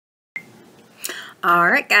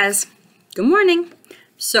Alright guys, good morning.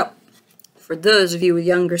 So, for those of you with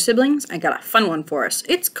younger siblings, I got a fun one for us.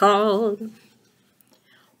 It's called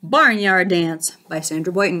Barnyard Dance by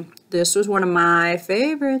Sandra Boynton. This was one of my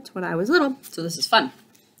favorites when I was little, so this is fun.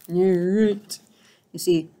 Alright. You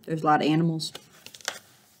see, there's a lot of animals.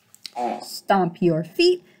 Stomp your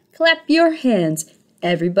feet, clap your hands.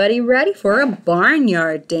 Everybody ready for a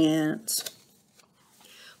barnyard dance.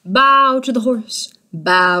 Bow to the horse,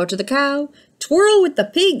 bow to the cow, twirl with the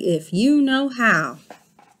pig if you know how.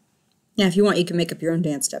 Now, if you want, you can make up your own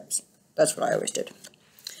dance steps. That's what I always did.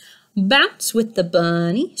 Bounce with the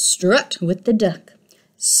bunny, strut with the duck.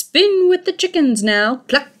 Spin with the chickens now,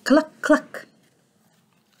 cluck, cluck, cluck.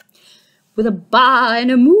 With a baa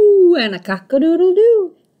and a moo and a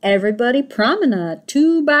cock-a-doodle-doo, everybody promenade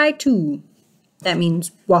 2 by 2. That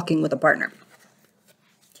means walking with a partner.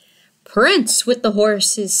 Prance with the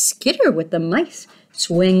horses, skitter with the mice.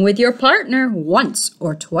 Swing with your partner once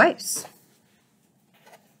or twice.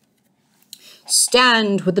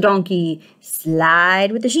 Stand with the donkey,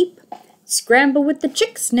 slide with the sheep. Scramble with the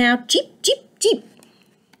chicks now, cheep, cheep, cheep.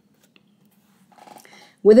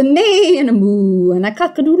 With a neigh and a moo and a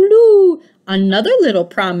cock-a-doodle-doo, another little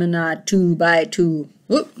promenade 2 by 2.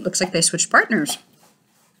 Ooh, looks like they switched partners.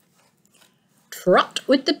 Trot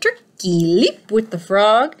with the turkey, leap with the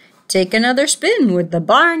frog. Take another spin with the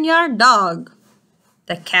barnyard dog.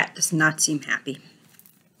 The cat does not seem happy.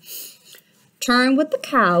 Turn with the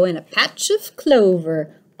cow in a patch of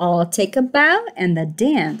clover. All take a bow and the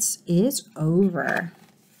dance is over.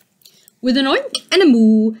 With an oink and a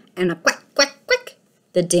moo and a quack, quack, quack,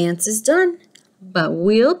 the dance is done, but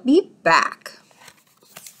we'll be back.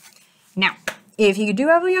 Now, if you do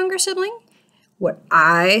have a younger sibling, what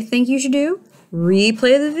I think you should do,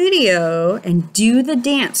 replay the video and do the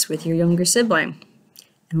dance with your younger sibling.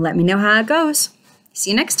 And let me know how it goes.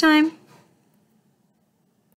 See you next time.